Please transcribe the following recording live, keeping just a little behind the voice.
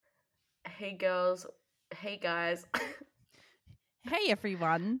Hey girls, hey guys. Hey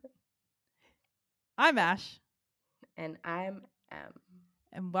everyone, I'm Ash, And I'm Em.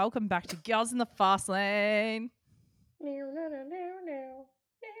 and welcome back to Girls in the Fast Lane.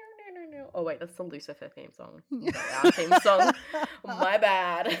 Oh wait, that's the Lucifer theme song, not our theme song. My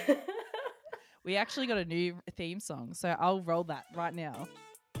bad. We actually got a new theme song, so I'll roll that right now.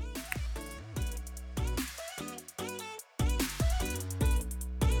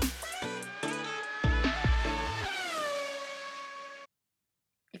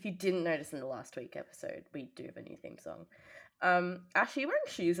 If you didn't notice in the last week episode, we do have a new theme song. Ash, are you wearing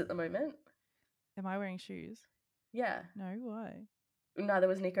shoes at the moment? Am I wearing shoes? Yeah. No, why? Neither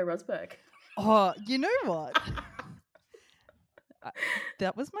was Nico Rosberg. Oh, you know what?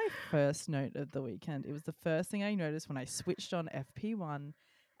 That was my first note of the weekend. It was the first thing I noticed when I switched on FP1,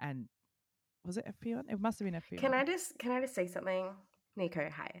 and was it FP1? It must have been FP1. Can I just say something? Nico,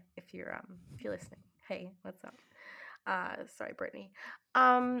 hi. If you're listening. Hey, what's up? Sorry, Brittany.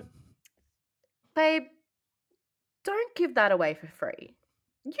 Babe, don't give that away for free.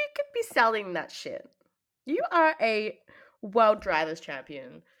 You could be selling that shit. You are a world drivers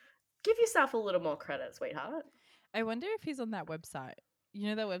champion. Give yourself a little more credit, sweetheart. I wonder if he's on that website. You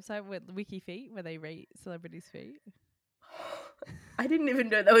know that website with Wiki Feet where they rate celebrities' feet? I didn't even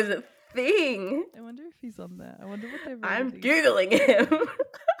know that was a thing. I wonder if he's on there. I wonder what they're I'm rating. Googling him.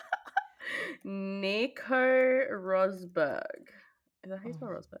 Nico Rosberg. Is that how you spell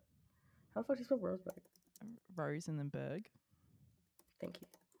Rosberg? How the fuck do you spell Rosberg? Rose and then Berg. Thank you.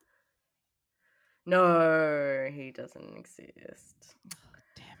 No, he doesn't exist.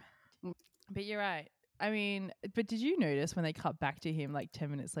 Damn it. But you're right. I mean, but did you notice when they cut back to him like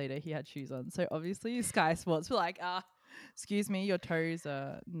 10 minutes later, he had shoes on? So obviously Sky Sports were like, excuse me, your toes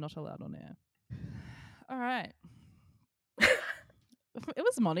are not allowed on air. All right. It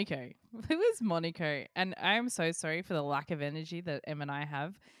was Monaco. It was Monaco. And I'm so sorry for the lack of energy that Em and I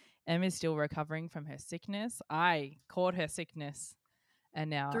have. Em is still recovering from her sickness. I caught her sickness and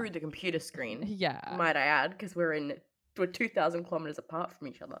now Through the computer screen. Yeah. Might I add, because we're 2,000 kilometers apart from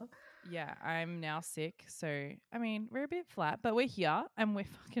each other. Yeah, I'm now sick. So, I mean, we're a bit flat, but we're here and we're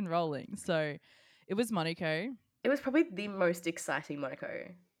fucking rolling. So, it was Monaco. It was probably the most exciting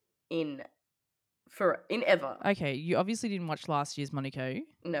Monaco in ever. Okay, you obviously didn't watch last year's Monaco.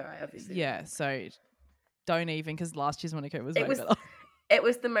 No, I obviously Yeah, didn't. so don't even, because last year's Monaco was way better. It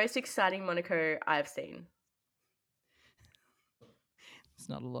was the most exciting Monaco I've seen. It's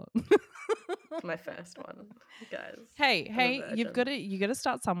not a lot. It's my first one, guys. Hey, you got to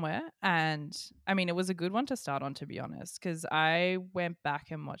start somewhere, and I mean, it was a good one to start on, to be honest, because I went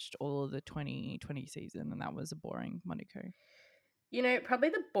back and watched all of the 2020 season, and that was a boring Monaco. You know, probably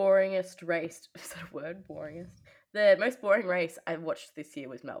the boringest race. Is that a word? Boringest. The most boring race I've watched this year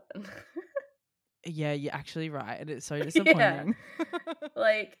was Melbourne. Yeah, you're actually right, and it's so disappointing.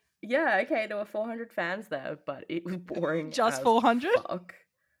 Like, yeah, okay, there were 400 fans there, but it was boring. Just 400? Fuck.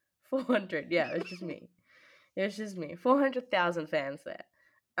 400, yeah, it was just me. 400,000 fans there.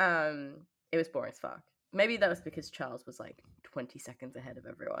 It was boring as fuck. Maybe that was because Charles was like 20 seconds ahead of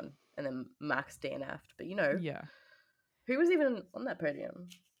everyone, and then Max DNF'd. But you know, Yeah. Who was even on that podium?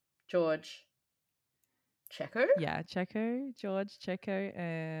 George, Checo? Yeah, George, Checo,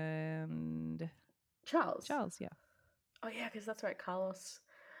 and Charles. yeah. Oh yeah, because that's right. Carlos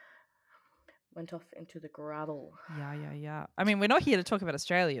went off into the gravel. Yeah. I mean, we're not here to talk about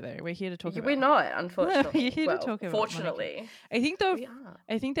Australia, though. We're here to talk about... We're not, unfortunately. We're here to talk about fortunately. Monaco.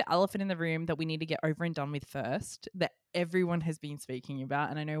 I think the elephant in the room that we need to get over and done with first, that everyone has been speaking about,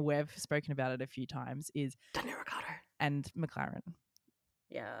 and I know we've spoken about it a few times, is Danny Ric and McLaren.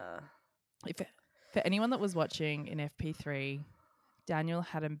 Yeah. For anyone that was watching in FP3, Daniel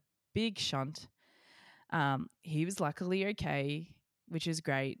had a big shunt. He was luckily okay, which is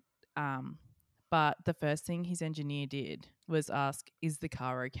great. But the first thing his engineer did was ask, is the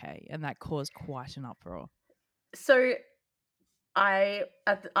car okay? And that caused quite an uproar. So I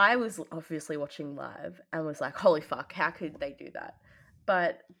was obviously watching live and was like, holy fuck, how could they do that?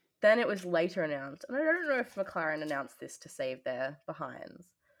 But then it was later announced, and I don't know if McLaren announced this to save their behinds,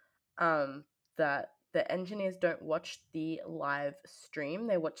 that the engineers don't watch the live stream,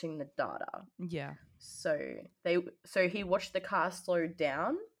 they're watching the data. Yeah. So he watched the car slow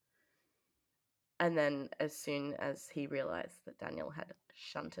down, and then as soon as he realized that Daniel had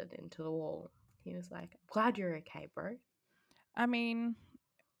shunted into the wall, he was like, glad you're okay, bro. I mean,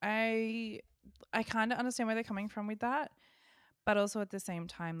 I kind of understand where they're coming from with that, but also at the same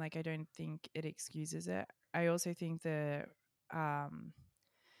time, like, I don't think it excuses it. I also think that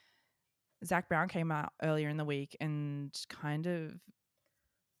Zach Brown came out earlier in the week and kind of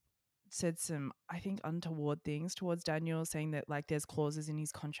said some, I think, untoward things towards Daniel, saying that like there's clauses in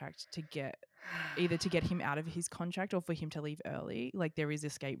his contract to get either to get him out of his contract or for him to leave early. Like there is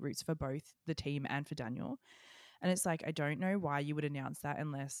escape routes for both the team and for Daniel. And it's like, I don't know why you would announce that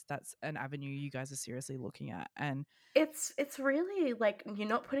unless that's an avenue you guys are seriously looking at. And It's really like you're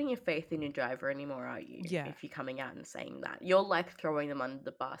not putting your faith in your driver anymore, are you? yeah, If you're coming out and saying that, you're like throwing them under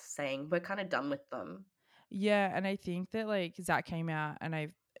the bus, saying we're kind of done with them. yeah. And I think that like Zach came out and I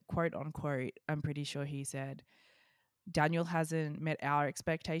quote unquote, I'm pretty sure he said, Daniel hasn't met our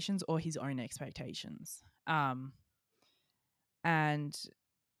expectations or his own expectations. And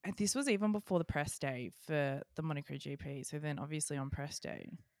this was even before the press day for the Monaco GP. So then obviously on press day,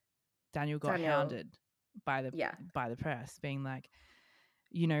 Daniel got Daniel, hounded by yeah. the press, being like,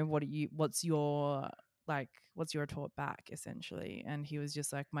 you know, what's your retort back essentially? And he was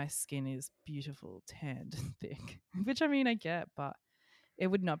just like, my skin is beautiful, tanned and thick. Which I mean I get, but it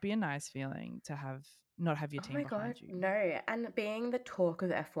would not be a nice feeling to not have your Oh team my god, behind you. no. And being the talk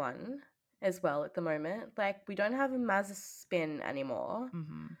of F1 as well at the moment, like we don't have a Mazepin anymore.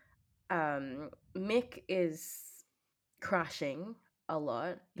 Mm-hmm. Mick is crashing a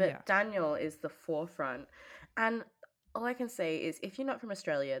lot, Yeah. but Daniel is the forefront. And all I can say is if you're not from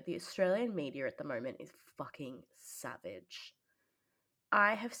Australia, the Australian media at the moment is fucking savage.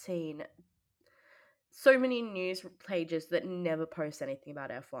 I have seen so many news pages that never post anything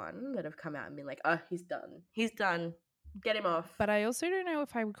about F1 that have come out and been like, oh, he's done. He's done. Get him off. But I also don't know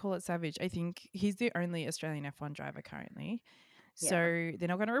if I would call it savage. I think he's the only Australian F1 driver currently. Yeah. So they're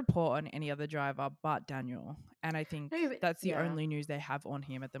not going to report on any other driver but Daniel. And I think No, but that's the yeah. only news they have on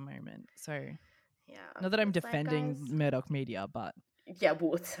him at the moment. So Yeah. not that I'm It's like, defending guys. Murdoch media, but Yeah,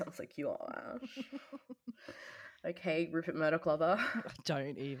 well, it sounds like you are, Ash. Okay, Rupert Murdoch lover.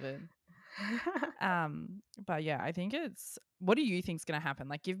 don't even. But yeah, I think what do you think's going to happen?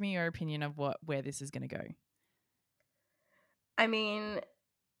 Like, give me your opinion of where this is going to go. I mean,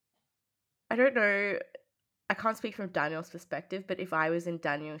 I don't know. I can't speak from Daniel's perspective, but if I was in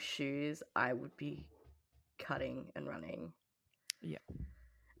Daniel's shoes, I would be cutting and running. Yeah.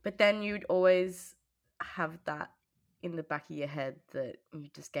 But then you'd always have that in the back of your head that you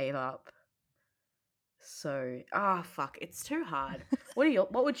just gave up. So, fuck, it's too hard.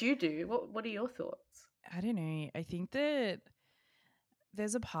 What would you do? What are your thoughts? I don't know. I think that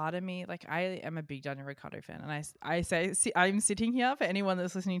there's a part of me, like I am a big Daniel Ricciardo fan, and I say I'm sitting here for anyone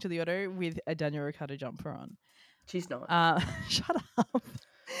that's listening to the auto with a Daniel Ricciardo jumper on. She's not. Shut up.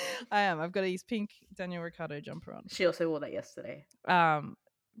 I am. I've got his pink Daniel Ricciardo jumper on. She also wore that yesterday.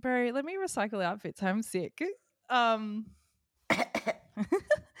 Bro, let me recycle outfits. I'm sick.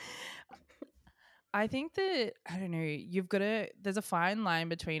 I think that, I don't know, there's a fine line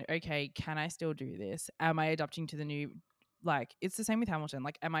between, okay, can I still do this? Am I adapting to the new, like, it's the same with Hamilton.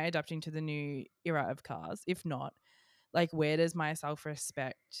 Like, am I adapting to the new era of cars? If not, like, where do my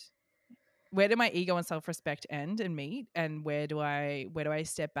ego and self-respect end and meet? And where do I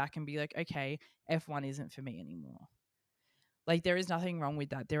step back and be like, okay, F1 isn't for me anymore? Like, there is nothing wrong with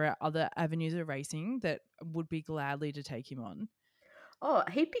that. There are other avenues of racing that would be gladly to take him on. Oh,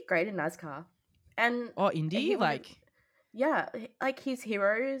 he'd be great in NASCAR. And Or Indy, he wouldn't. like, Yeah, like his his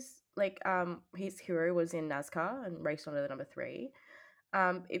hero was in NASCAR and raced under the number 3.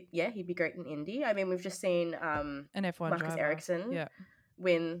 He'd be great in Indy. I mean, we've just seen an F1 Marcus driver. Ericsson Yeah.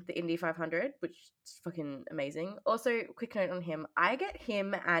 win the Indy 500, which is fucking amazing. Also, quick note on him: I get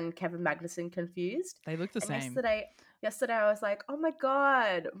him and Kevin Magnussen confused. They look the And same. Yesterday, I was like, "Oh my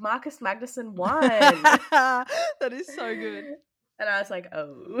god, Marcus Magnussen won!" That is so good. And I was like,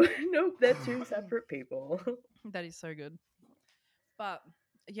 "Oh nope, they're two separate people." That is so good. But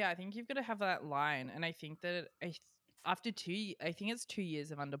yeah, I think you've got to have that line, and I think that after I think it's 2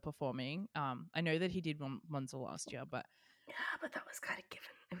 years of underperforming. I know that he did Monza last year, but Yeah, but that was kind of given.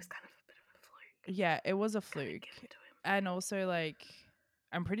 It was kind of a bit of a fluke. yeah, it was a fluke. And also, like,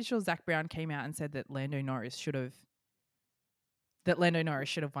 I'm pretty sure Zach Brown came out and said that Lando Norris should have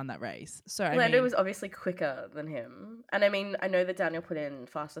won that race. So Lando was obviously quicker than him. And I mean, I know that Daniel put in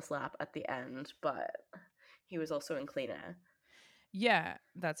fastest lap at the end, but he was also in clean air. Yeah,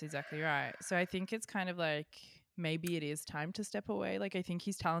 that's exactly right. So I think it's kind of like maybe it is time to step away. Like, I think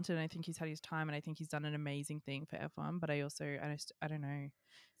he's talented and I think he's had his time and I think he's done an amazing thing for F1. But I don't know.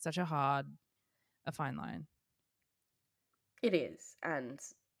 It's such a fine line. It is. And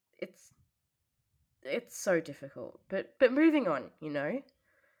it's so difficult. But moving on,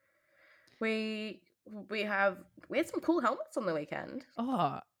 we had some cool helmets on the weekend.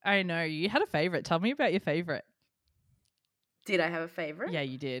 Oh, I know. You had a favorite. Tell me about your favorite. Did I have a favorite? Yeah,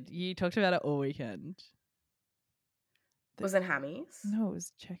 you did. You talked about it all weekend. Was it Hammy's? No, it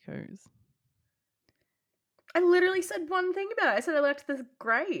was Checo's. I literally said one thing about it. I said I liked the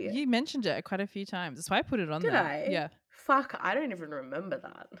grey. You mentioned it quite a few times. That's why I put it on Did there. I? Yeah. Fuck, I don't even remember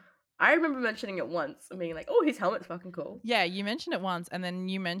that. I remember mentioning it once and being like, oh, his helmet's fucking cool. Yeah, you mentioned it once, and then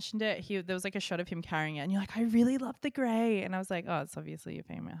you mentioned it. There was like a shot of him carrying it, and you're like, I really love the grey. And I was like, oh, it's obviously your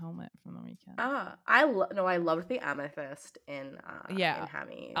favorite helmet from the weekend. I loved the amethyst in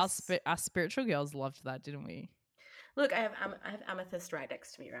Hammy's. Our spiritual girls loved that, didn't we? Look, I have amethyst right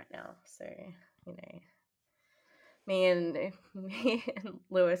next to me right now, so you know, me and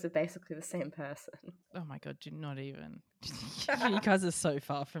Lewis are basically the same person. Oh my god, do not even. You guys are so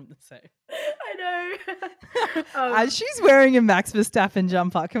far from the same. I know. As she's wearing a Max Verstappen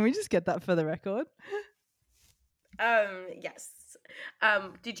jumper, can we just get that for the record? Yes.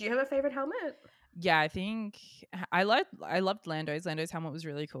 Did you have a favorite helmet? Yeah, I think I loved Lando's. Lando's helmet was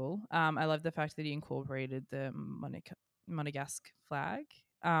really cool. I love the fact that he incorporated the Monegasque flag.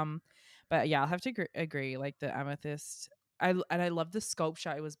 But yeah, I'll have to agree. Like the amethyst, I love the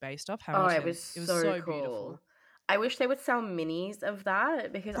sculpture it was based off. Hamilton. Oh, it was so cool. Beautiful. I wish they would sell minis of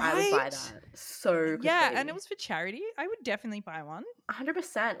that because I would buy that so quickly. Yeah, and it was for charity. I would definitely buy one.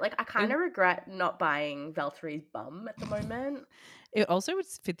 100%. Like, I kind of regret not buying Valtteri's bum at the moment. It also would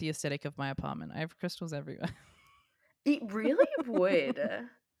fit the aesthetic of my apartment. I have crystals everywhere. It really would.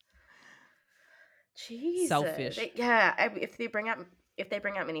 Jesus. Selfish. If they bring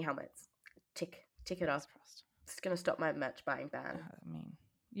out mini helmets, tick it off. It's gonna stop my merch buying ban. I mean,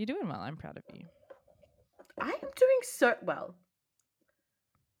 you're doing well. I'm proud of you. I am doing so well.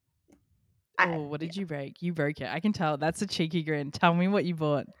 Oh, what did you break? You broke it. I can tell. That's a cheeky grin. Tell me what you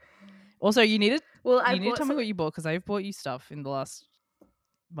bought. Also, you need to tell me what you bought because I've bought you stuff in the last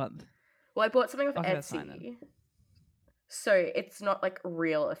month. Well, I bought something off Etsy. So it's not like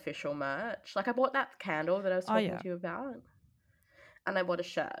real official merch. Like I bought that candle that I was talking to you about. And I bought a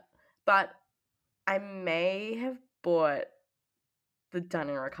shirt. But I may have bought the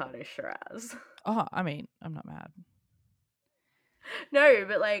Danny Ric Shiraz. Oh, I mean, I'm not mad. No,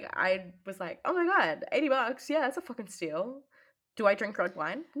 but like I was like, oh my god, $80. Yeah, that's a fucking steal. Do I drink red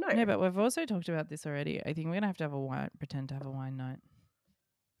wine? No. No, but we've also talked about this already. I think we're gonna have a pretend to have a wine night.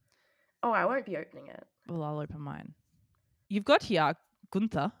 Oh, I won't be opening it. Well, I'll open mine. You've got here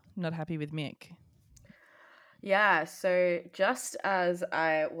Gunther, not happy with Mick. Yeah, so just as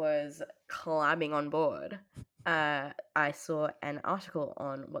I was climbing on board, I saw an article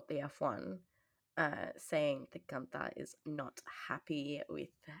on What the F1 saying that Gunther is not happy with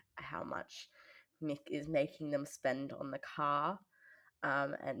how much Mick is making them spend on the car.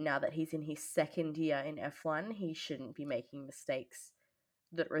 And now that he's in his second year in F1, he shouldn't be making mistakes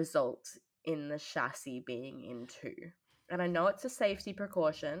that result in the chassis being in two. And I know it's a safety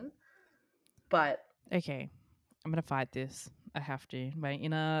precaution, but... Okay, I'm going to fight this. I have to. My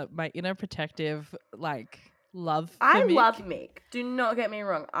inner protective, love for I Mick. love Mick. Do not get me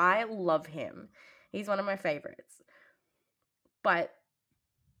wrong. I love him. He's one of my favorites. But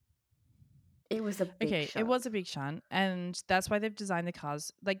it was a big shunt. It was a big shunt. And that's why they've designed the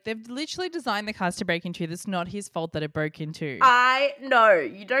cars. Like, they've literally designed the cars to break into. It's not his fault that it broke into. I know.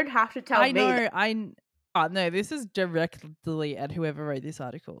 You don't have to tell me. No, this is directly at whoever wrote this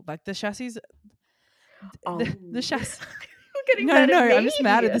article. Like, the chassis... The chassis... No, I'm just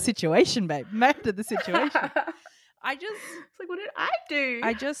mad at the situation, babe. Mad at the situation. It's like, what did I do?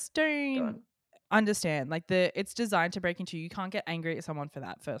 I just don't understand. Like, it's designed to break into. You can't get angry at someone for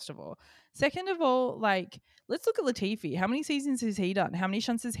that, first of all. Second of all, like, let's look at Latifi. How many seasons has he done? How many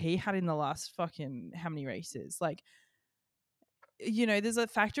shunts has he had in the last fucking how many races? Like, you know, there's a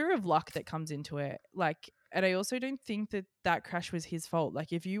factor of luck that comes into it. Like, and I also don't think that crash was his fault.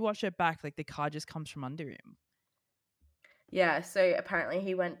 Like, if you watch it back, like, the car just comes from under him. Yeah, so apparently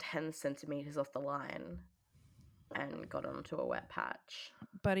he went 10 centimeters off the line and got onto a wet patch.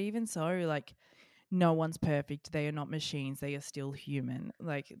 But even so, like, no one's perfect. They are not machines. They are still human.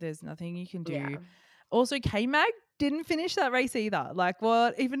 Like, there's nothing you can do. Yeah. Also, K-Mag didn't finish that race either. Like,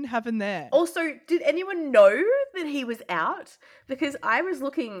 what even happened there? Also, did anyone know that he was out? Because I was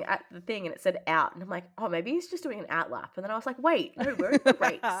looking at the thing and it said out. And I'm like, oh, maybe he's just doing an out lap. And then I was like, wait, no, we're in the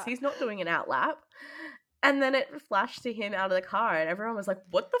race. He's not doing an out lap. And then it flashed to him out of the car, and everyone was like,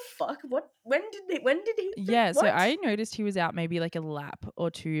 "What the fuck? What? When did he?" Yeah, what? So I noticed he was out maybe like a lap or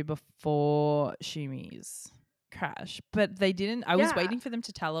two before Shumi's crash, but they didn't. I was waiting for them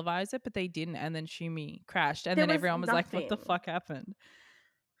to televise it, but they didn't. And then Shumi crashed, and then everyone was like, "What the fuck happened?"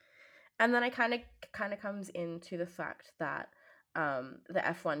 And then I kind of comes into the fact that the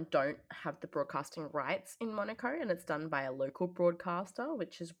F1 don't have the broadcasting rights in Monaco, and it's done by a local broadcaster,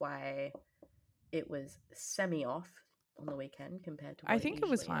 which is why it was semi-off on the weekend compared to I what it think it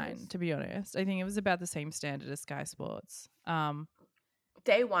was usually fine, is. to be honest. I think it was about the same standard as Sky Sports.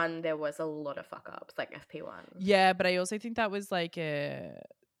 Day one, there was a lot of fuck ups, like FP1. Yeah, but I also think that was like a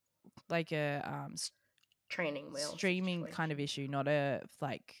Training wheel streaming kind of situation. issue, not a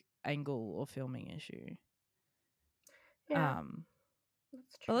like angle or filming issue. Yeah,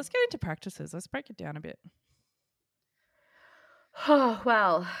 that's But true. let's get into practices. Let's break it down a bit. Oh,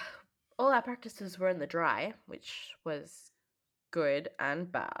 well, all our practices were in the dry, which was good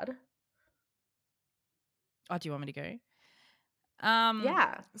and bad. Oh, do you want me to go?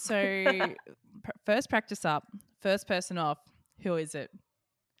 Yeah. So first practice up, first person off. Who is it?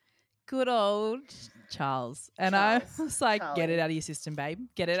 Good old Charles. And I Charles. was like, get it Charlie. out of your system, babe.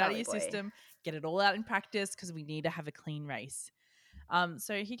 Get it out of Charlie your boy. system. Get it all out in practice because we need to have a clean race.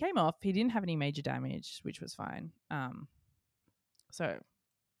 So he came off. He didn't have any major damage, which was fine. So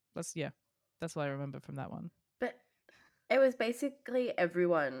that's what I remember from that one. But it was basically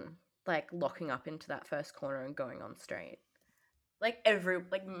everyone like locking up into that first corner and going on straight. Like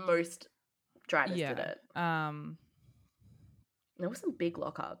most drivers did Yeah. it. There were some big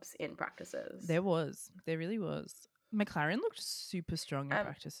lockups in practices. There really was. McLaren looked super strong in Um,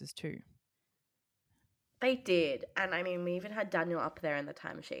 practices too. They did. And I mean, we even had Daniel up there in the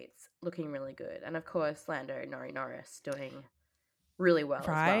timesheets looking really good. And of course, Lando Norris doing really well as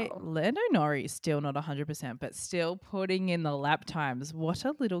Right? well. Lando Norris still not 100%, but still putting in the lap times. What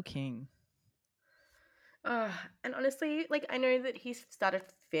a little king. And honestly, like, I know that he started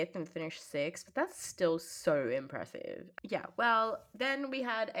 5th and finished 6th, but that's still so impressive. Yeah, well, then we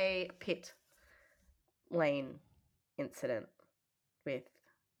had a pit lane incident with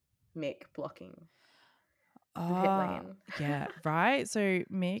Mick blocking the pit lane. Yeah, right? So,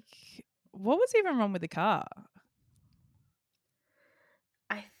 Mick, what was even wrong with the car?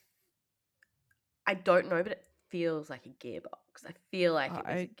 I I don't know, but it feels like a gearbox. I feel like it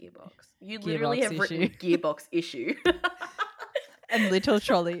was a gearbox. You literally Gearbox have written issue. gearbox issue. And little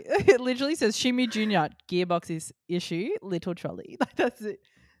trolley. It literally says Shimmy Jr. gearbox issue, little trolley. Like that's it.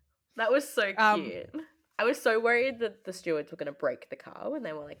 That was so Um, cute. I was so worried that the stewards were going to break the car when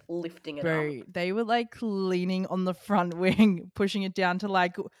they were like lifting it bro, up. they were like leaning on the front wing, pushing it down to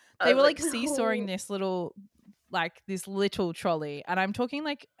like I they was were like, like seesawing no. this little trolley, and I'm talking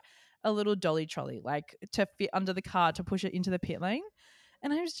like a little dolly trolley, like to fit under the car to push it into the pit lane.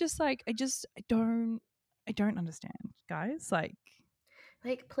 And I was just like, I don't understand, guys.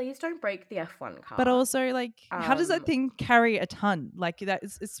 Like, please don't break the F1 But car. also, like, how does that thing carry a ton? Like,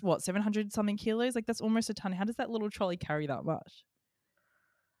 it's what 700 something kilos. Like, that's almost a ton. How does that little trolley carry that much?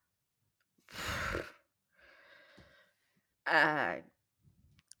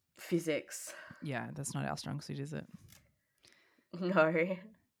 Physics. Yeah, that's not our strong suit, is it? No.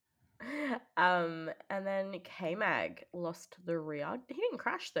 And then K-Mag lost the rear. He didn't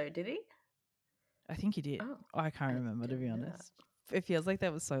crash though, did he? I think he did. Oh, I can't I remember, to didn't be know that. honest. It feels like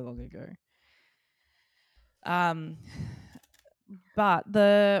that was so long ago. But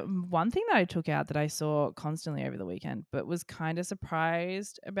the one thing that I took out that I saw constantly over the weekend, but was kind of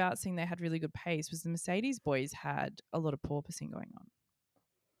surprised about seeing they had really good pace, was the Mercedes boys had a lot of porpoising going on.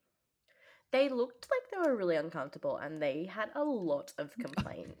 They looked like they were really uncomfortable and they had a lot of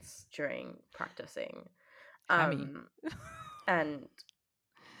complaints during practicing. Hammy. And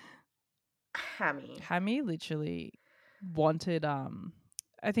Hammy. Hammy literally wanted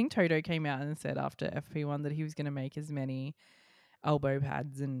I think Toto came out and said after FP1 that he was going to make as many elbow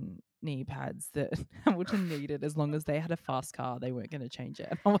pads and knee pads that Hamilton needed as long as they had a fast car. They weren't going to change it.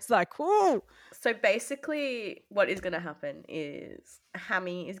 And I was like, whoa. So basically, what is going to happen is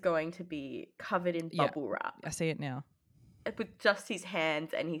Hammy is going to be covered in bubble wrap. I see it now. With just his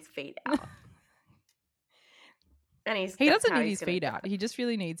hands and his feet out. And he doesn't need his feet out. He just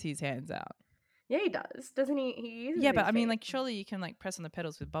really needs his hands out. Yeah, he does. Doesn't he? He uses Yeah, but his I mean, feet. like, surely you can like press on the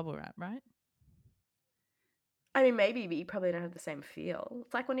pedals with bubble wrap, right? I mean, maybe, but you probably don't have the same feel.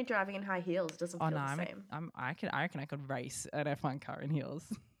 It's like when you're driving in high heels; it doesn't feel the same. I reckon I could race an F1 car in heels.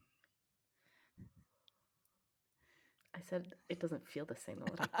 I said it doesn't feel the same,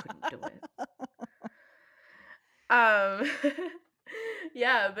 not that I couldn't do it.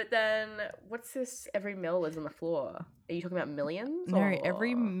 Yeah, but then what's this? Every mil is on the floor. Are you talking about millions? No, or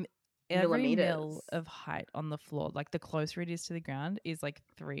every millimeters? mil of height on the floor, like the closer it is to the ground, is like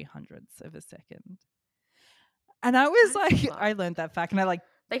 300ths of a second. And I was like, I learned that fact, and I like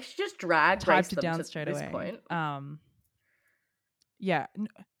they should just drag typed race it them down to straight this away. point. Yeah,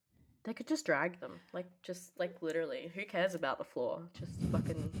 they could just drag them, just literally. Who cares about the floor? Just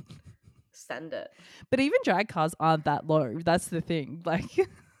fucking send it. But even drag cars aren't that low. That's the thing. Like,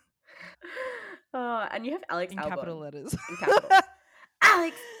 And you have Alex in Albon capital letters. in capitals.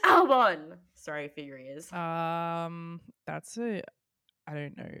 Alex Albon. Sorry for your ears. That's a. I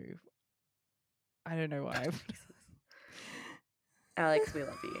don't know. I don't know why. Alex, we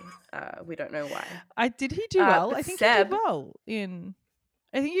love you. We don't know why. Did he do well? But I think he Seb, did well in.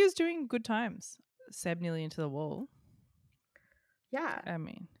 I think he was doing good times. Seb nearly into the wall. yeah. I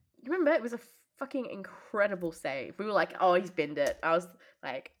mean, You remember it was a fucking incredible save. We were like, oh, he's binned it. I was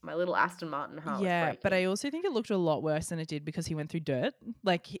like, my little Aston Martin heart was breaking. but I also think it looked a lot worse than it did because he went through dirt.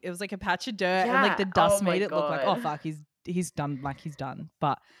 Like it was like a patch of dirt, and like Yeah. the Oh dust my made it look like, oh God. fuck, he's done. Like he's done.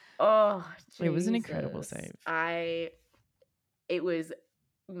 But Oh, it was an incredible Jesus. save. It was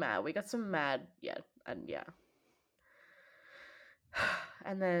mad. We got some mad, and yeah.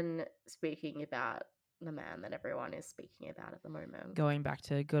 And then speaking about the man that everyone is speaking about at the moment. Going back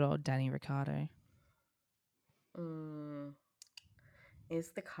to good old Danny Ricciardo.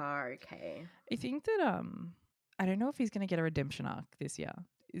 Is the car okay? I think that I don't know if he's going to get a redemption arc this year.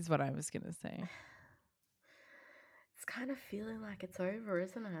 Is what I was going to say. It's kind of feeling like it's over,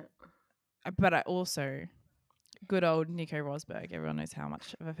 isn't it? But I also, good old Nico Rosberg, everyone knows how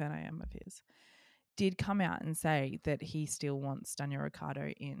much of a fan I am of his, did come out and say that he still wants Daniel Ricciardo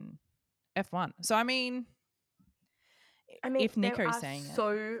in F1. So I mean if Nico's saying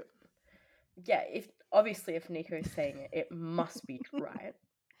it. Yeah, if Nico's saying it, it must be right.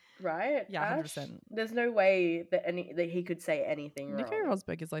 Right? Yeah, Ash? 100%. There's no way that he could say anything Nico wrong.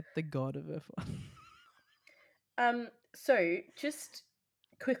 Rosberg is like the god of F1. So just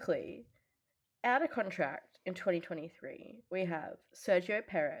quickly, out of contract in 2023, we have Sergio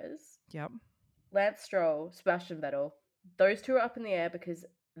Perez, Yep. Lance Stroll, Sebastian Vettel. Those two are up in the air because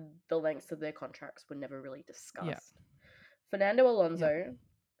the lengths of their contracts were never really discussed. Yep. Fernando Alonso,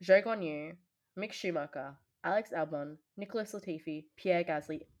 Zhou Guanyu, Mick Schumacher, Alex Albon, Nicholas Latifi, Pierre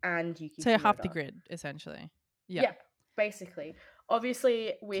Gasly, and Yuki Tsunoda. So half the grid, essentially. Yeah, basically.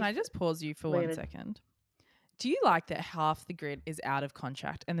 Obviously, Can I just pause you for 1 second? Do you like that half the grid is out of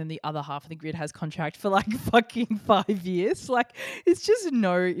contract and then the other half of the grid has contract for like fucking 5 years? Like, it's just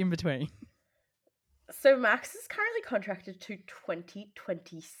no in between. So Max is currently contracted to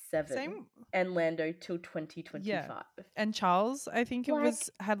 2027. Same. And Lando till 2025. Yeah. And Charles, I think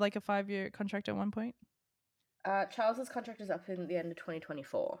had like a 5-year contract at one point. Charles's contract is up in the end of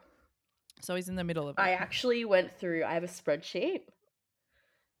 2024. So he's in the middle of it. I actually went through, I have a spreadsheet.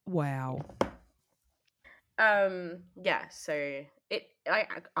 Wow. Yeah, so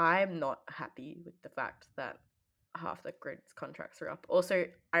I'm not happy with the fact that half the grid's contracts are up. Also,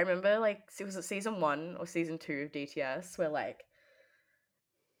 I remember was it season 1 or season 2 of DTS where like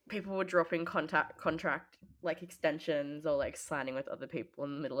people were dropping contract like extensions or like signing with other people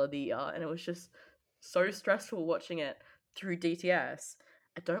in the middle of the year, and it was just so stressful watching it through DTS.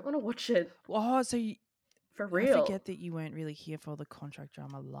 I don't want to watch it. Oh, so for real. I forget that you weren't really here for the contract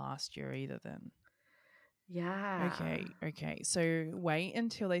drama last year either then. Yeah. Okay. So wait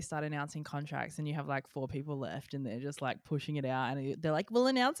until they start announcing contracts and you have like 4 people left and they're just like pushing it out and they're like, we'll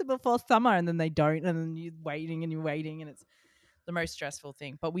announce it before summer, and then they don't, and then you're waiting and it's the most stressful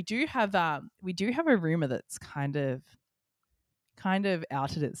thing. But we do have a rumor that's kind of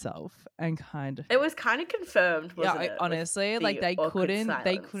outed itself and it was kind of confirmed, wasn't it? Honestly, like they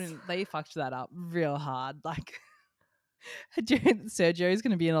fucked that up real hard. Like Sergio's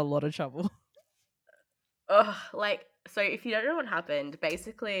going to be in a lot of trouble. So if you don't know what happened,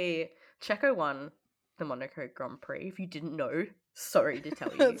 basically Checo won the Monaco Grand Prix. If you didn't know, sorry to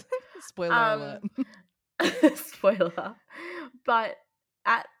tell you. Spoiler alert. Spoiler. But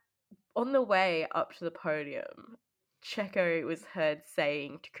on the way up to the podium, Checo was heard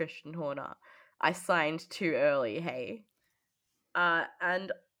saying to Christian Horner, I signed too early, hey.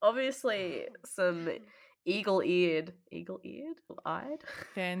 And obviously some eagle-eyed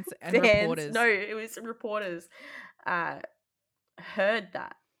fans and reporters. No, it was reporters heard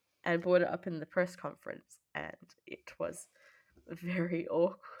that and brought it up in the press conference, and it was very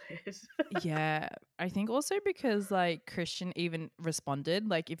awkward. Yeah, I think also because like Christian even responded.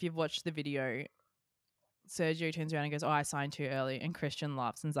 Like if you've watched the video, Sergio turns around and goes, "Oh, I signed too early," and Christian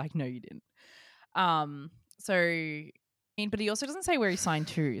laughs and's like, "No, you didn't." But he also doesn't say where he signed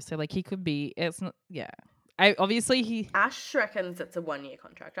to. So like he could be. It's not. Yeah. Ash reckons it's a 1-year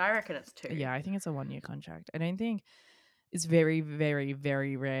contract. I reckon it's 2. Yeah, I think it's a 1-year contract. I don't think it's very, very,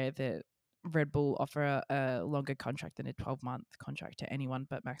 very rare that Red Bull offer a longer contract than a 12-month contract to anyone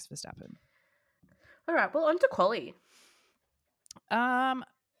but Max Verstappen. All right, well, on to quali. I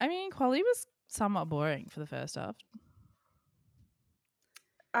mean, quali was somewhat boring for the first half.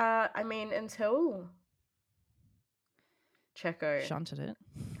 I mean, until Checo Shunted it.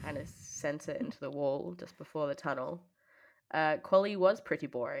 kind of sent it into the wall just before the tunnel. Quali was pretty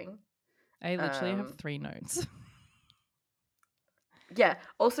boring. I literally have 3 notes. Yeah.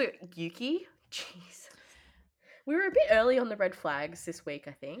 Also, Yuki. Jesus. We were a bit early on the red flags this week,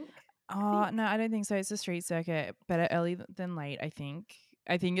 I think. No, I don't think so. It's a street circuit. Better early than late, I think.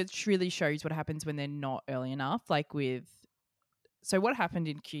 I think it really shows what happens when they're not early enough. Like with, so what happened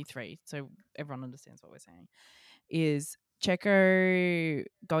in Q3, so everyone understands what we're saying, is Checo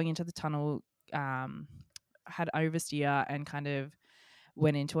going into the tunnel had oversteer and kind of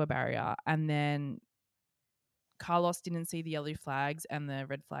went into a barrier. And then Carlos didn't see the yellow flags and the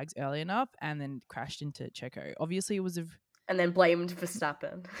red flags early enough and then crashed into Checo. Obviously, it was and then blamed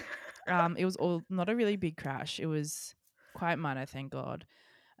Verstappen. it was all not a really big crash. It was quite minor, thank God,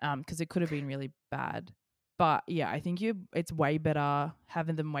 because it could have been really bad. But yeah, I think it's way better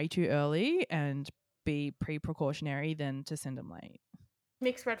having them way too early and be pre-precautionary than to send them late.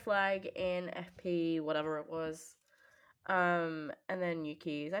 Mixed red flag in FP, whatever it was. And then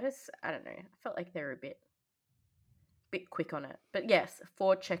Yuki's. I don't know. I felt like they were a bit quick on it. But yes,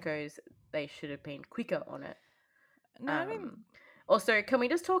 for Checo's, they should have been quicker on it. No, I mean, also, can we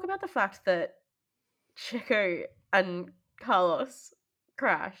just talk about the fact that Checo and Carlos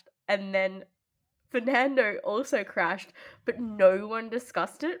crashed, and then Fernando also crashed, but no one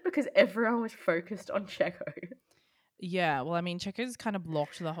discussed it because everyone was focused on Checo. yeah, well, I mean, Checo's kind of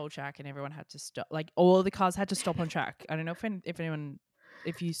blocked the whole track and everyone had to stop. Like, all the cars had to stop on track. I don't know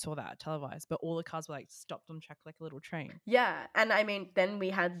if you saw that televised, but all the cars were like stopped on track like a little train. Yeah, and I mean, then we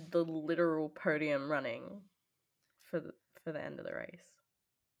had the literal podium running for the end of the race.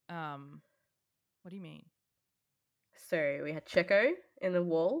 What do you mean? So we had Checo in the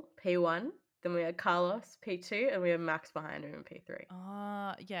wall, P1. Then we had Carlos, P2, and we had Max behind him in P3.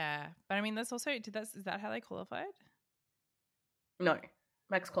 Yeah. But I mean, that's also, is that how they qualified? No,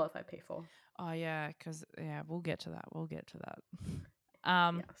 Max qualified P4. Oh, yeah, because, yeah, we'll get to that.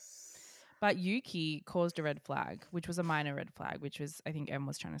 Yes. But Yuki caused a red flag, which was a minor red flag, which was, I think Em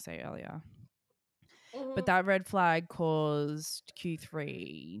was trying to say earlier. Mm-hmm. But that red flag caused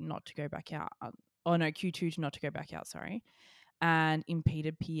Q3 not to go back out. Oh, no, Q2 to not to go back out, sorry. And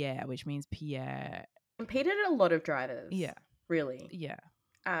impeded Pierre, which means Pierre impeded a lot of drivers. Yeah. Really. Yeah.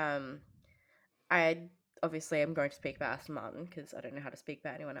 I obviously am going to speak about Aston Martin because I don't know how to speak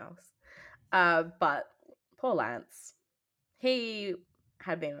about anyone else. But poor Lance. He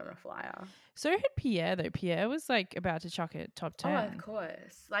had been on a flyer. So had Pierre, though. Pierre was like about to chuck it top 10. Oh, of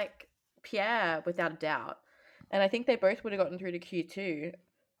course. Like Pierre, without a doubt. And I think they both would have gotten through to Q2.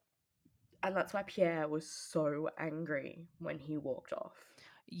 And that's why Pierre was so angry when he walked off.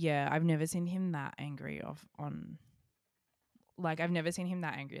 Yeah, I've never seen him that angry I've never seen him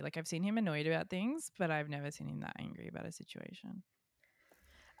that angry. Like, I've seen him annoyed about things, but I've never seen him that angry about a situation.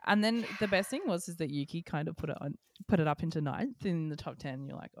 And then the best thing is that Yuki kind of put it up into ninth in the top 10.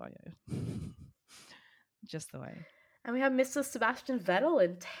 You're like, oh yeah, just the way. And we have Mr. Sebastian Vettel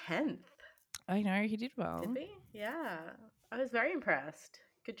in 10th. I know, he did well. Did we? Yeah, I was very impressed.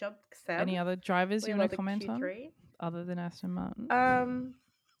 Good job, Seb. Any other drivers you want to comment on other than Aston Martin?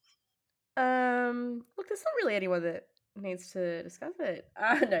 Look, there's not really anyone that needs to discuss it.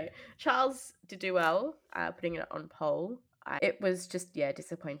 No, Charles did do well, putting it on pole. It was just,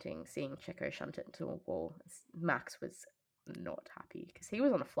 disappointing seeing Checo shunt it into a wall. Max was not happy because he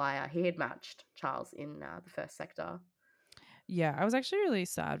was on a flyer. He had matched Charles in the first sector. Yeah, I was actually really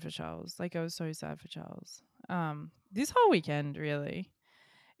sad for Charles. Like, I was so sad for Charles. This whole weekend, really.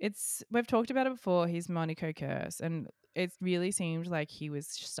 We've talked about it before, his Monaco curse, and it really seemed like he was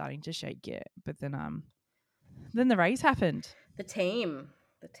starting to shake it. But then the race happened. The team.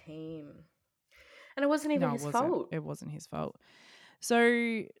 And it wasn't even his fault. It wasn't his fault.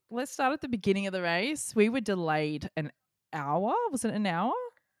 So let's start at the beginning of the race. We were delayed an hour. Was it an hour?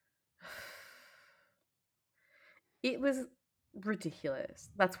 It was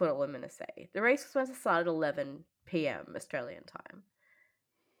ridiculous. That's what I'm going to say. The race was supposed to start at 11 p.m. Australian time.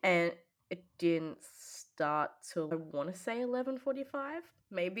 And it didn't start till, I want to say 11:45,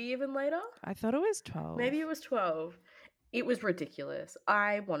 maybe even later. I thought it was 12. Maybe it was 12. It was ridiculous.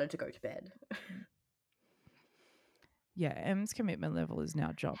 I wanted to go to bed. Yeah, Em's commitment level is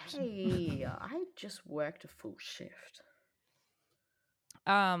now dropped. Hey, I just worked a full shift.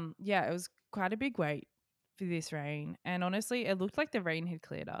 Yeah, it was quite a big wait for this rain. And honestly, it looked like the rain had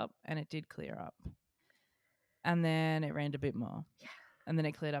cleared up, and it did clear up. And then it rained a bit more. Yeah. And then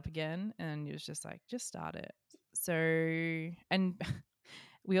it cleared up again, and it was just like, just start it. So, and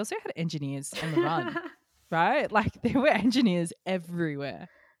we also had engineers on the run, right? Like, there were engineers everywhere.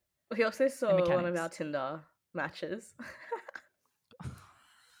 We also saw one of our Tinder matches.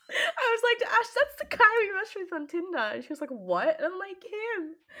 I was like to Ash, that's the guy we matched with on Tinder. And she was like, what? And I'm like,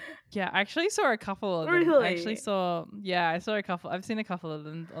 him. Yeah, I actually saw a couple of them. Really? I saw a couple. I've seen a couple of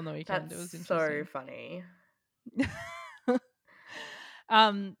them on the weekend. That's It was so interesting. funny.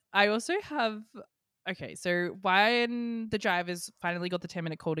 I also have. Okay, so when the drivers finally got the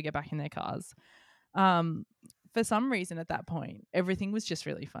 10-minute call to get back in their cars, for some reason at that point, everything was just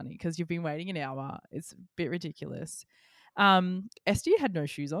really funny because you've been waiting an hour. It's a bit ridiculous. Esty had no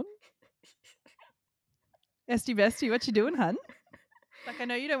shoes on. Esty Bestie, what you doing, hun? Like, I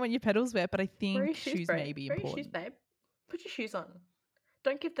know you don't want your pedals wet, but I think shoes may be Wear your shoes, important. babe. Put your shoes on.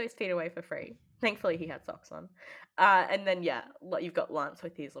 Don't give those feet away for free. Thankfully, he had socks on. And then, yeah, you've got Lance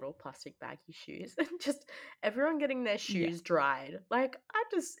with his little plastic baggy shoes. And just everyone getting their shoes dried. Like,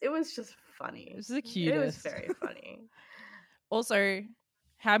 it was just funny. This is the cutest. It was very funny. Also,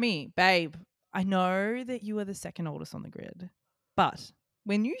 Hammy, babe, I know that you are the second oldest on the grid, but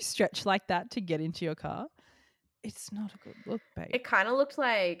when you stretch like that to get into your car, it's not a good look, babe. It kind of looked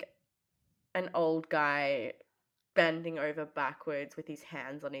like an old guy bending over backwards with his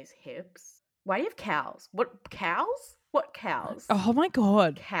hands on his hips. Why do you have cows? What cows? What cows? Oh my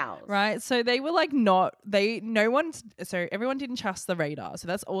God. Cows. Right. So they were like so everyone didn't trust the radar. So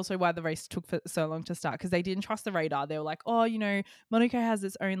that's also why the race took so long to start, because they didn't trust the radar. They were like, oh, Monaco has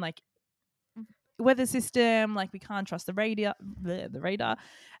its own like weather system. Like we can't trust the radar.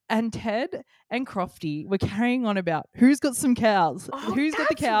 And Ted and Crofty were carrying on about who's got some cows, who's got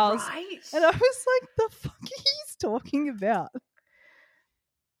the cows. Right. And I was like, the fuck he's talking about?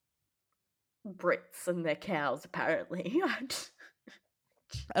 Brits and their cows, apparently.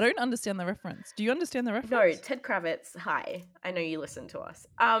 I don't understand the reference. Do you understand the reference? No, Ted Kravitz, hi. I know you listen to us.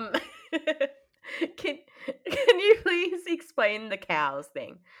 Can you please explain the cows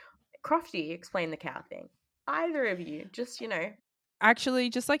thing? Crofty, explain the cow thing. Either of you, just, Actually,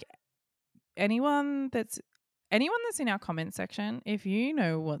 just like anyone that's in our comment section, if you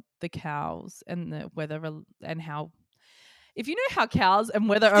know what the cows and the weather and how, if you know how cows and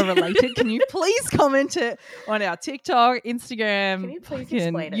weather are related, can you please comment it on our TikTok, Instagram, Can you please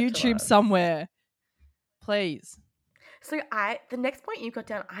explain it to YouTube us? somewhere, please? So the next point you got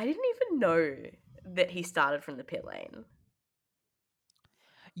down, I didn't even know that he started from the pit lane.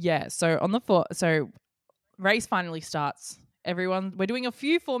 Yeah. So race finally starts. We're doing a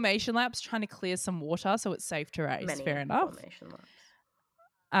few formation laps, trying to clear some water so it's safe to race. Many Fair enough. formation laps.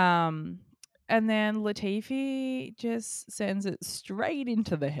 And then Latifi just sends it straight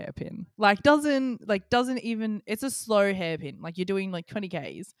into the hairpin. Doesn't even, it's a slow hairpin. Like you're doing like 20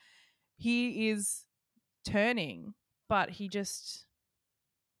 Ks. He is turning, but he just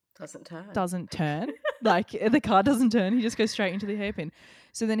doesn't turn. Like the car doesn't turn. He just goes straight into the hairpin.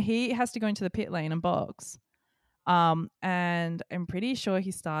 So then he has to go into the pit lane and box. And I'm pretty sure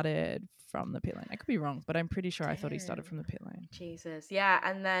he started from the pit lane. I could be wrong, but I'm pretty sure I thought he started from the pit lane. Jesus. Yeah,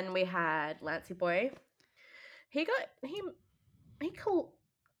 and then we had Lancey Boy. Did he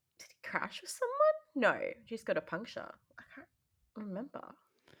crash with someone? No, he just got a puncture. I can't remember.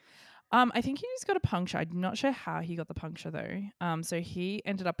 I think he just got a puncture. I'm not sure how he got the puncture though. So he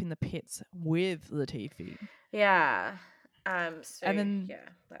ended up in the pits with Latifi. Yeah. And then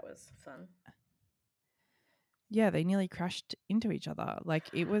that was fun. Yeah, they nearly crashed into each other. Like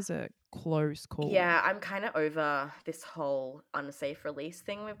it was a close call. Yeah, I'm kind of over this whole unsafe release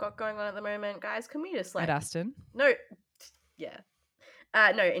thing we've got going on at the moment, guys. Can we just at Aston? No, yeah,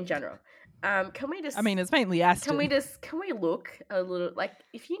 no, in general. Can we just? I mean, it's mainly Aston. Can we look a little like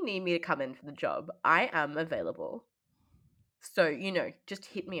if you need me to come in for the job, I am available. So just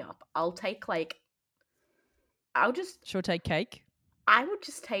hit me up. She'll take cake. I would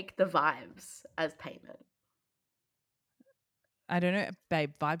just take the vibes as payment. I don't know,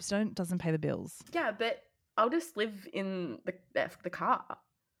 babe. Vibes doesn't pay the bills. Yeah, but I'll just live in the car.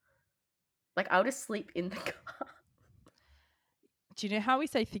 Like I'll just sleep in the car. Do you know how we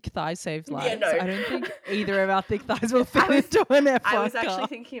say thick thighs saves lives? Yeah, no. I don't think either of our thick thighs will fit into an F1 car. I was actually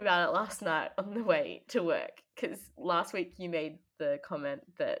thinking about it last night on the way to work because last week you made the comment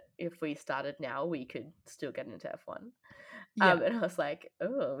that if we started now, we could still get into F1. Yeah. And I was like,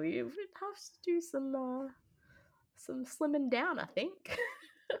 oh, we would have to do some slimming down, I think.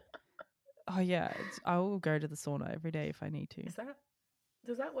 Oh yeah, I will go to the sauna every day if I need to.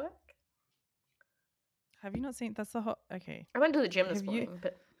 Does that work? Have you not seen? That's the hot. Okay. I went to the gym this morning,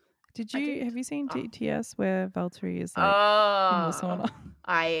 but have you seen DTS where Valtteri is like in the sauna?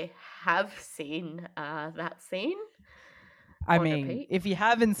 I have seen that scene. I mean, repeat. If you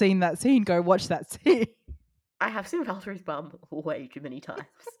haven't seen that scene, go watch that scene. I have seen Valtteri's bum way too many times.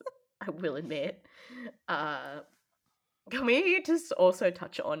 I will admit. Can we just also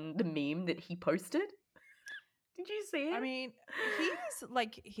touch on the meme that he posted? Did you see it? I mean, he's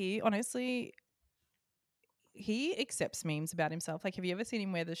like, he honestly, he accepts memes about himself. Like, have you ever seen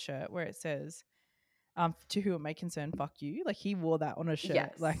him wear the shirt where it says, to whom it may concern, fuck you? Like, he wore that on a shirt.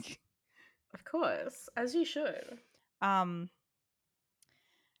 Yes. Like, Of course, as you should.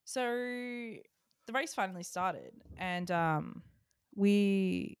 So the race finally started, and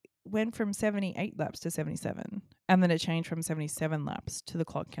we went from 78 laps to 77, and then it changed from 77 laps to the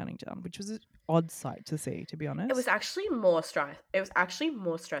clock counting down, which was an odd sight to see, to be honest. It was actually more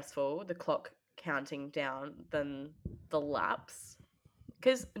stressful, the clock counting down, than the laps.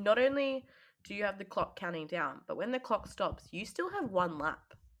 Because not only do you have the clock counting down, but when the clock stops, you still have one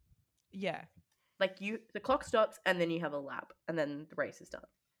lap. Yeah. Like the clock stops and then you have a lap and then the race is done.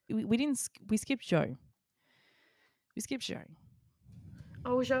 We skipped Joe. We skipped Joe.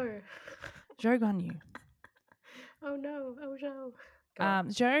 Oh, Joe. Joe Gunyu. Oh no, oh Joe.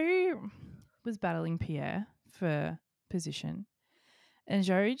 Joe was battling Pierre for position, and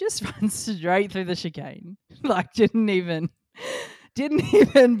Joe just runs straight through the chicane. Like, didn't even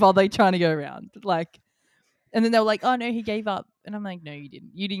bother trying to go around. Like, and then they were like, "Oh no, he gave up," and I'm like, "No, you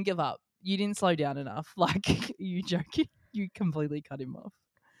didn't. You didn't give up. You didn't slow down enough. Like, you joking? You completely cut him off."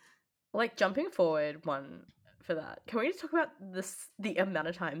 Like, jumping forward one for that. Can we just talk about the amount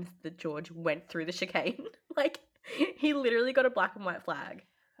of times that George went through the chicane? Like, he literally got a black and white flag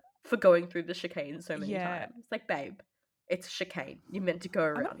for going through the chicane so many times. Like, babe, it's a chicane. You're meant to go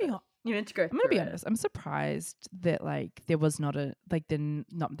around it. You're meant to go through it. I'm gonna be honest. I'm surprised that like there was not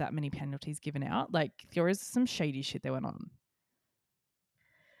not that many penalties given out. Like, there was some shady shit that went on.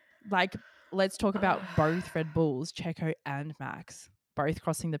 Like, let's talk about both Red Bulls, Checo and Max, both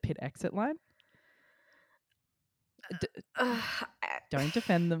crossing the pit exit line. Don't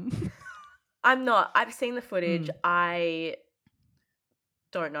defend them. I'm not. I've seen the footage. I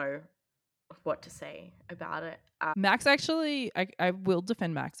don't know what to say about it. Max actually, I will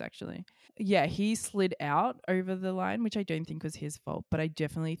defend Max actually. Yeah, he slid out over the line, which I don't think was his fault, but I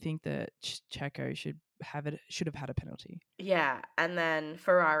definitely think that Checo should have had a penalty. Yeah, and then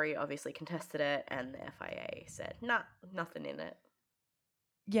Ferrari obviously contested it, and the FIA said, "Nah, nothing in it."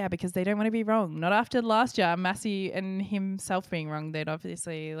 Yeah, because they don't want to be wrong. Not after last year, Massey and himself being wrong. They'd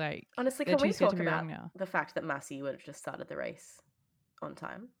obviously like. Honestly, can we talk about the fact that Massey would have just started the race on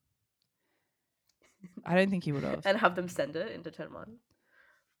time? I don't think he would have. And have them send it into turn one?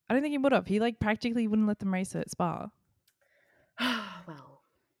 I don't think he would have. He like practically wouldn't let them race at Spa. Well.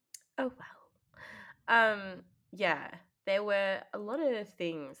 Oh well. Yeah, there were a lot of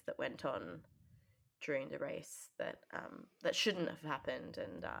things that went on during the race that shouldn't have happened,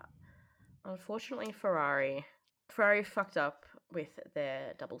 and unfortunately Ferrari fucked up with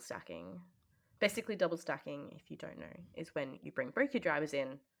their double stacking. Basically, double stacking, if you don't know, is when you bring both your drivers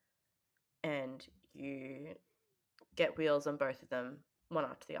in and you get wheels on both of them, one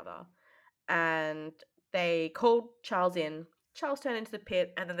after the other. And they called Charles in. Charles turned into the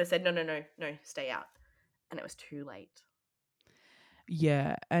pit, and then they said, no, stay out. And it was too late.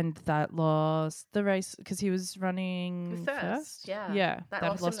 Yeah, and that lost the race because he was running first. Yeah,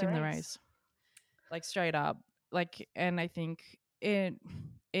 that lost him the race. Like, straight up. Like, and I think it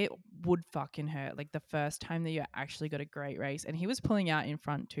would fucking hurt. Like, the first time that you actually got a great race, and he was pulling out in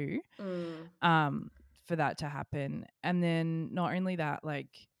front too. For that to happen, and then not only that, like,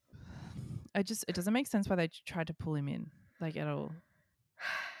 it doesn't make sense why they tried to pull him in, like, at all.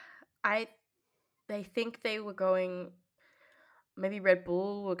 They think they were going. Maybe Red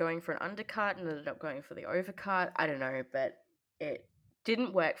Bull were going for an undercut and ended up going for the overcut. I don't know, but it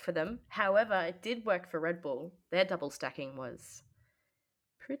didn't work for them. However, it did work for Red Bull. Their double stacking was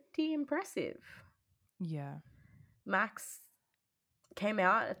pretty impressive. Yeah. Max came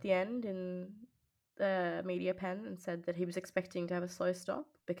out at the end in the media pen and said that he was expecting to have a slow stop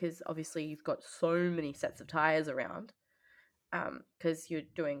because obviously you've got so many sets of tyres around because you're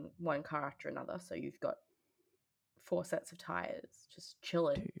doing one car after another. So you've got 4 sets of tyres just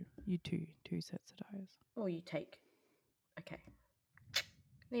chilling. Two sets of tyres. Or you take... Okay.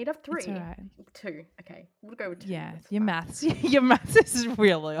 You'd have 3. It's all right. 2. Okay. We'll go with 2. Yeah, your maths. Your maths is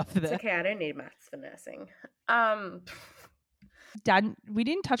really off there. It's okay, I don't need maths for nursing. We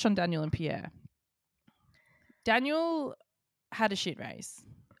didn't touch on Daniel and Pierre. Daniel had a shit race.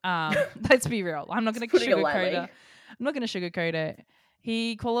 Let's be real. I'm not going to sugarcoat it. I'm not going to sugarcoat it.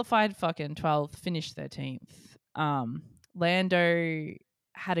 He qualified fucking 12th, finished 13th. Lando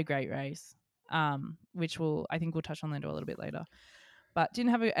had a great race, which I think we'll touch on Lando a little bit later. But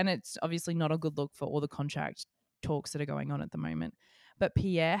didn't have and it's obviously not a good look for all the contract talks that are going on at the moment. But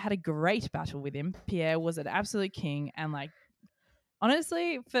Pierre had a great battle with him. Pierre was an absolute king. And like,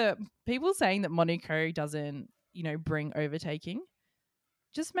 honestly, for people saying that Monaco doesn't, bring overtaking,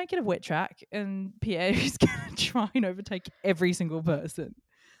 just make it a wet track and Pierre is going to try and overtake every single person.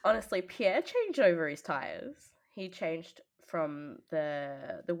 Honestly, Pierre changed over his tires. He changed from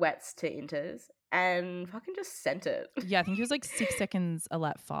the wets to inters and fucking just sent it. Yeah, I think he was like 6 seconds a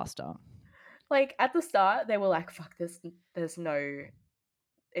lap faster. Like at the start, they were like, "Fuck, there's no,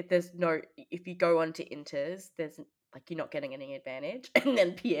 if you go on to inters, there's like you're not getting any advantage." And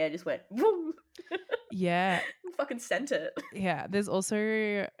then Pierre just went, "Boom!" Yeah, and fucking sent it. yeah. There's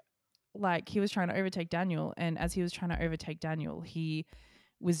also like he was trying to overtake Daniel, and as he was trying to overtake Daniel, he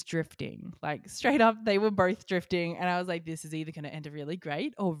was drifting. Like straight up, they were both drifting, and I was like, "This is either going to end really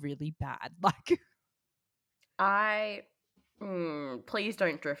great or really bad." Like, Please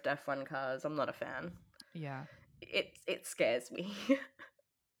don't drift F1 cars. I'm not a fan. yeah, It scares me.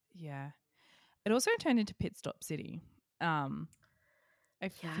 yeah. It also turned into pit stop city. I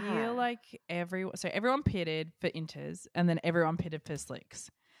feel like everyone pitted for inters, and then everyone pitted for slicks.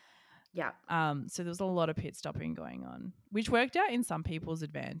 Yeah. So there was a lot of pit stopping going on, which worked out in some people's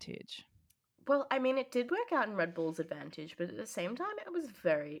advantage. Well, I mean, it did work out in Red Bull's advantage, but at the same time, it was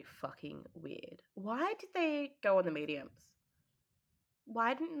very fucking weird. Why did they go on the mediums?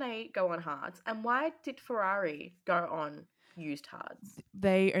 Why didn't they go on hards? And why did Ferrari go on used hards?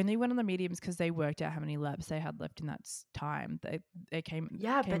 They only went on the mediums because they worked out how many laps they had left in that time. They came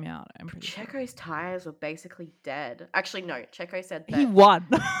out. I'm pretty sure. Checo's tires were basically dead. Actually, no. Checo said that he won.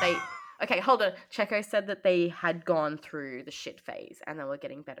 Okay, hold on. Checo said that they had gone through the shit phase and they were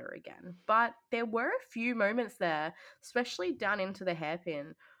getting better again. But there were a few moments there, especially down into the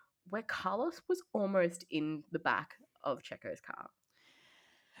hairpin, where Carlos was almost in the back of Checo's car.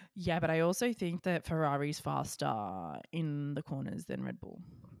 Yeah, but I also think that Ferrari's faster in the corners than Red Bull.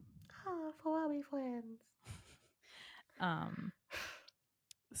 Ah, Ferrari friends.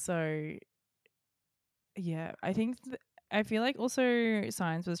 So, yeah, I think I feel like also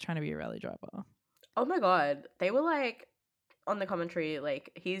Sainz was trying to be a rally driver. Oh my god, they were like on the commentary,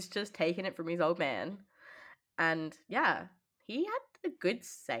 like he's just taking it from his old man, and yeah, he had a good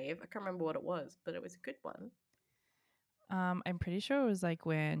save. I can't remember what it was, but it was a good one. I'm pretty sure it was like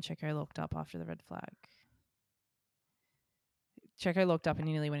when Checo locked up after the red flag. Checo locked up and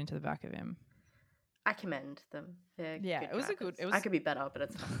he nearly went into the back of him. I commend them. Yeah, it was a good. I could be better, but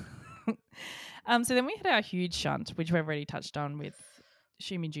it's fine. So then we had our huge shunt, which we've already touched on with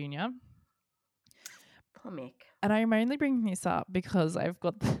Shumi Jr. Poor Mick. And I'm only bringing this up because I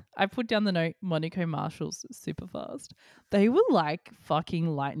put down the note Monaco Marshals super fast. They were like fucking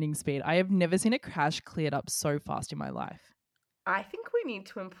lightning speed. I have never seen a crash cleared up so fast in my life. I think we need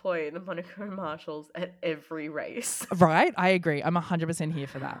to employ the Monaco Marshals at every race. Right? I agree. I'm 100% here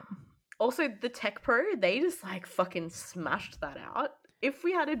for that. Also, the Tech Pro, they just like fucking smashed that out. If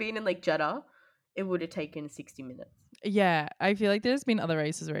we had been in like Jeddah, it would have taken 60 minutes. Yeah, I feel like there's been other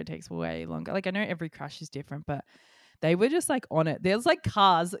races where it takes way longer. Like I know every crash is different, but they were just like on it. There's like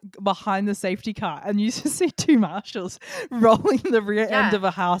cars behind the safety car, and you just see two marshals rolling the rear end of a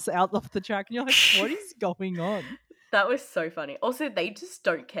house out off the track, and you're like, what is going on? That was so funny. Also, they just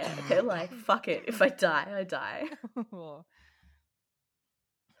don't care. They're like, fuck it. If I die, I die.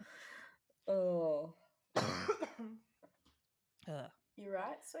 Oh. You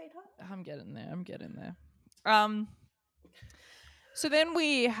right, sweetheart? I'm getting there. So then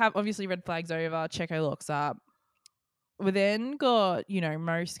we have obviously red flags over. Checo locks up. We then got,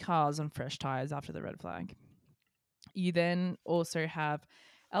 most cars on fresh tires after the red flag. You then also have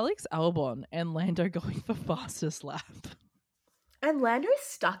Alex Albon and Lando going for fastest lap. And Lando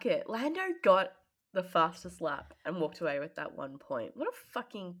stuck it. Lando got the fastest lap and walked away with that 1 point. What a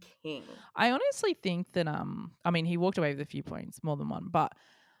fucking king. I honestly think that, he walked away with a few points, more than one, but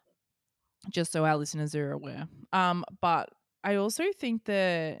just so our listeners are aware. But I also think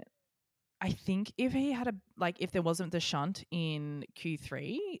that if he had if there wasn't the shunt in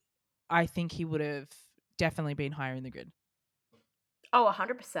Q3, I think he would have definitely been higher in the grid. Oh,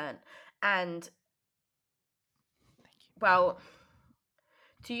 100%. And, well,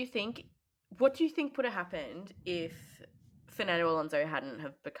 what do you think would have happened if Fernando Alonso hadn't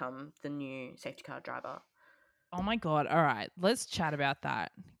have become the new safety car driver? Oh my God. All right. Let's chat about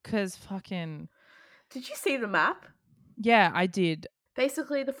that. Because fucking... Did you see the map? Yeah, I did.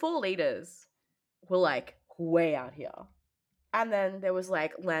 Basically, the 4 leaders were like way out here. And then there was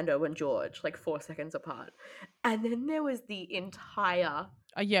like Lando and George, like 4 seconds apart. And then there was the entire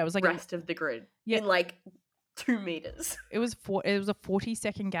it was like rest of the grid in like 2 meters. It was a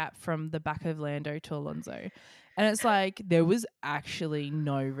 40-second gap from the back of Lando to Alonso. And it's like there was actually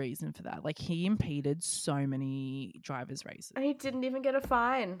no reason for that. Like he impeded so many drivers' races. And he didn't even get a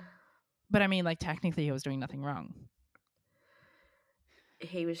fine. But I mean, like technically he was doing nothing wrong.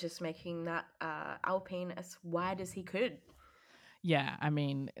 He was just making that Alpine as wide as he could. Yeah, I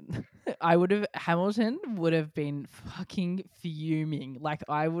mean, Hamilton would have been fucking fuming. Like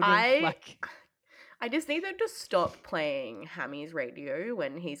I would have I just need them to stop playing Hammy's radio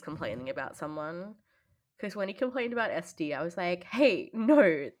when he's complaining about someone. Because when he complained about SD, I was like, hey,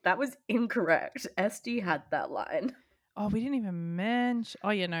 no, that was incorrect. SD had that line. Oh, we didn't even mention. Oh,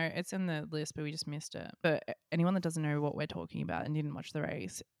 yeah, no, it's in the list, but we just missed it. But anyone that doesn't know what we're talking about and didn't watch the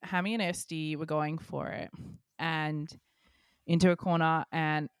race, Hammy and SD were going for it and into a corner.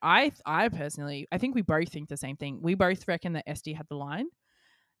 And I personally, I think we both think the same thing. We both reckon that SD had the line.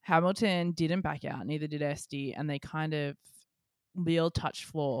 Hamilton didn't back out, neither did SD, and they kind of wheel touch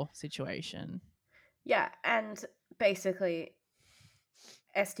floor situation. Yeah, and basically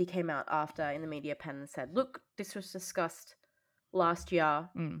SD came out after in the media pen and said, look, this was discussed last year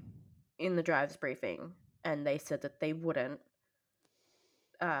in the driver's briefing, and they said that they wouldn't.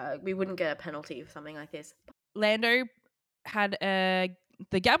 We wouldn't get a penalty for something like this. Lando had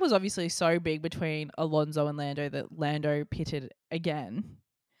the gap was obviously so big between Alonso and Lando that Lando pitted again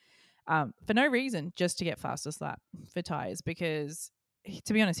for no reason, just to get fastest lap for tyres because,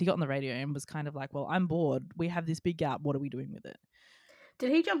 to be honest, he got on the radio and was kind of like, well, I'm bored. We have this big gap. What are we doing with it?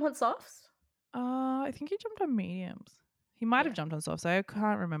 Did he jump on softs? I think he jumped on mediums. He might have jumped on softs. I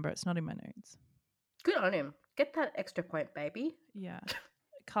can't remember. It's not in my notes. Good on him. Get that extra point, baby. Yeah.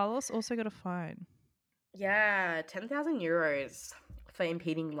 Carlos also got a fine. Yeah, 10,000 euros for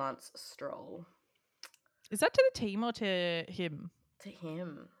impeding Lance Stroll. Is that to the team or to him? To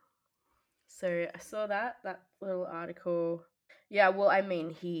him. So I saw that little article. Yeah, well, I mean,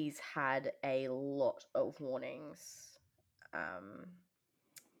 he's had a lot of warnings.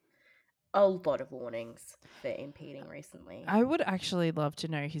 A lot of warnings for impeding recently. I would actually love to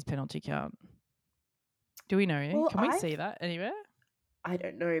know his penalty count. Do we know? Well, Can we see that anywhere? I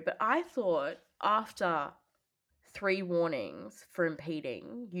don't know, but I thought after 3 warnings for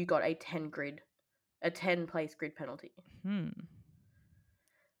impeding, you got a 10 place grid penalty.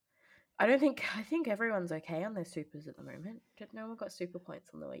 I think everyone's okay on their supers at the moment. No one got super points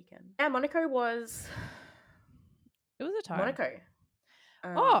on the weekend. Yeah, Monaco was. It was a time. Monaco.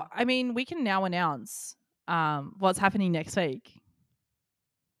 I mean, we can now announce what's happening next week.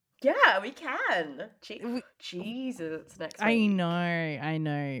 Yeah, we can. Jesus, next week. I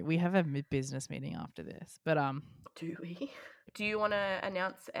know. We have a business meeting after this, but do we? Do you want to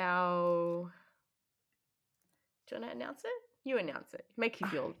announce our? Do you want to announce it? You announce it. Make you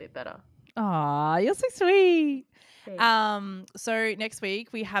feel a bit better. Aw, you're so sweet. Thanks. So next week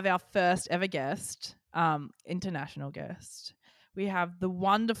we have our first ever guest, international guest. We have the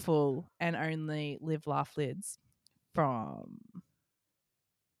wonderful and only Live Laugh Lids from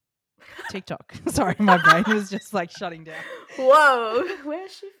TikTok. Sorry, my brain was just like shutting down. Whoa,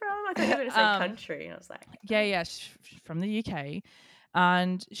 where's she from? I thought you were going to say country, and I was like, yeah, she's from the UK,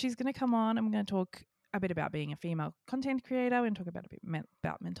 and she's going to come on. I'm going to talk a bit about being a female content creator. We're going to talk about a bit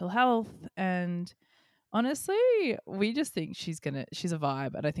about mental health, and honestly, we just think she's a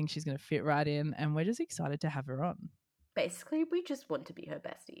vibe, and I think she's going to fit right in, and we're just excited to have her on. Basically, we just want to be her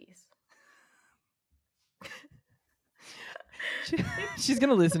besties. She's going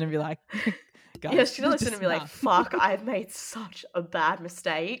to listen and be like, guys, yeah, she's going to listen and be like, fuck, I've made such a bad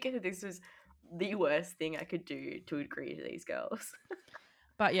mistake. This was the worst thing I could do to agree to these girls.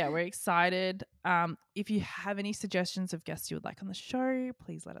 But yeah, we're excited. If you have any suggestions of guests you would like on the show,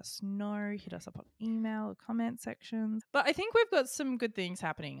 please let us know. Hit us up on email or comment sections. But I think we've got some good things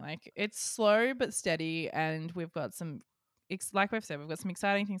happening. Like, it's slow but steady, and we've got some, like we've said, we've got some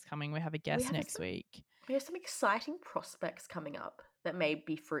exciting things coming. We have a guest next week. We have some exciting prospects coming up that may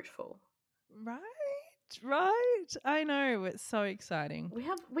be fruitful. Right. I know. It's so exciting. We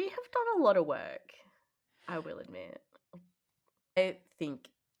have done a lot of work, I will admit. I think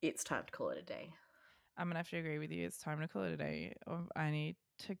it's time to call it a day. I'm going to have to agree with you. It's time to call it a day. I need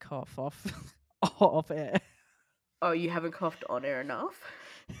to cough off air. Oh, you haven't coughed on air enough?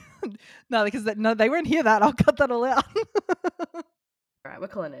 No, because they won't hear that. I'll cut that all out. All right, we're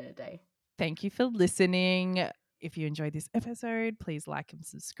calling it a day. Thank you for listening. If you enjoyed this episode, please like and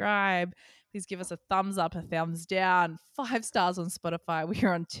subscribe. Please give us a thumbs up, a thumbs down, 5 stars on Spotify. We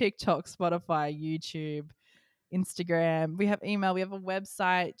are on TikTok, Spotify, YouTube, Instagram. We have email. We have a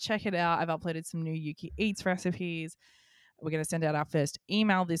website. Check it out. I've uploaded some new Yuki Eats recipes. We're going to send out our first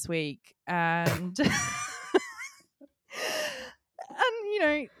email this week. And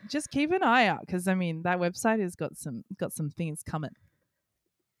just keep an eye out because I mean that website has got some things coming.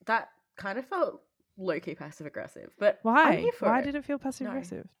 That kind of felt low-key passive-aggressive, but I'm Why? here for Why it. did it feel passive No.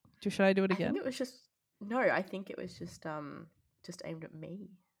 aggressive? Should I do it I again? think it was just I think it was just aimed at me.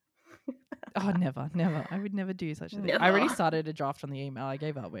 Oh, never. I would never do such a thing. I already started a draft on the email. I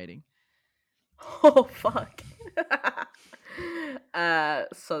gave up waiting. Oh fuck.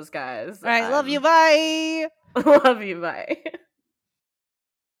 Soz guys. All right, love you. Bye. Love you. Bye.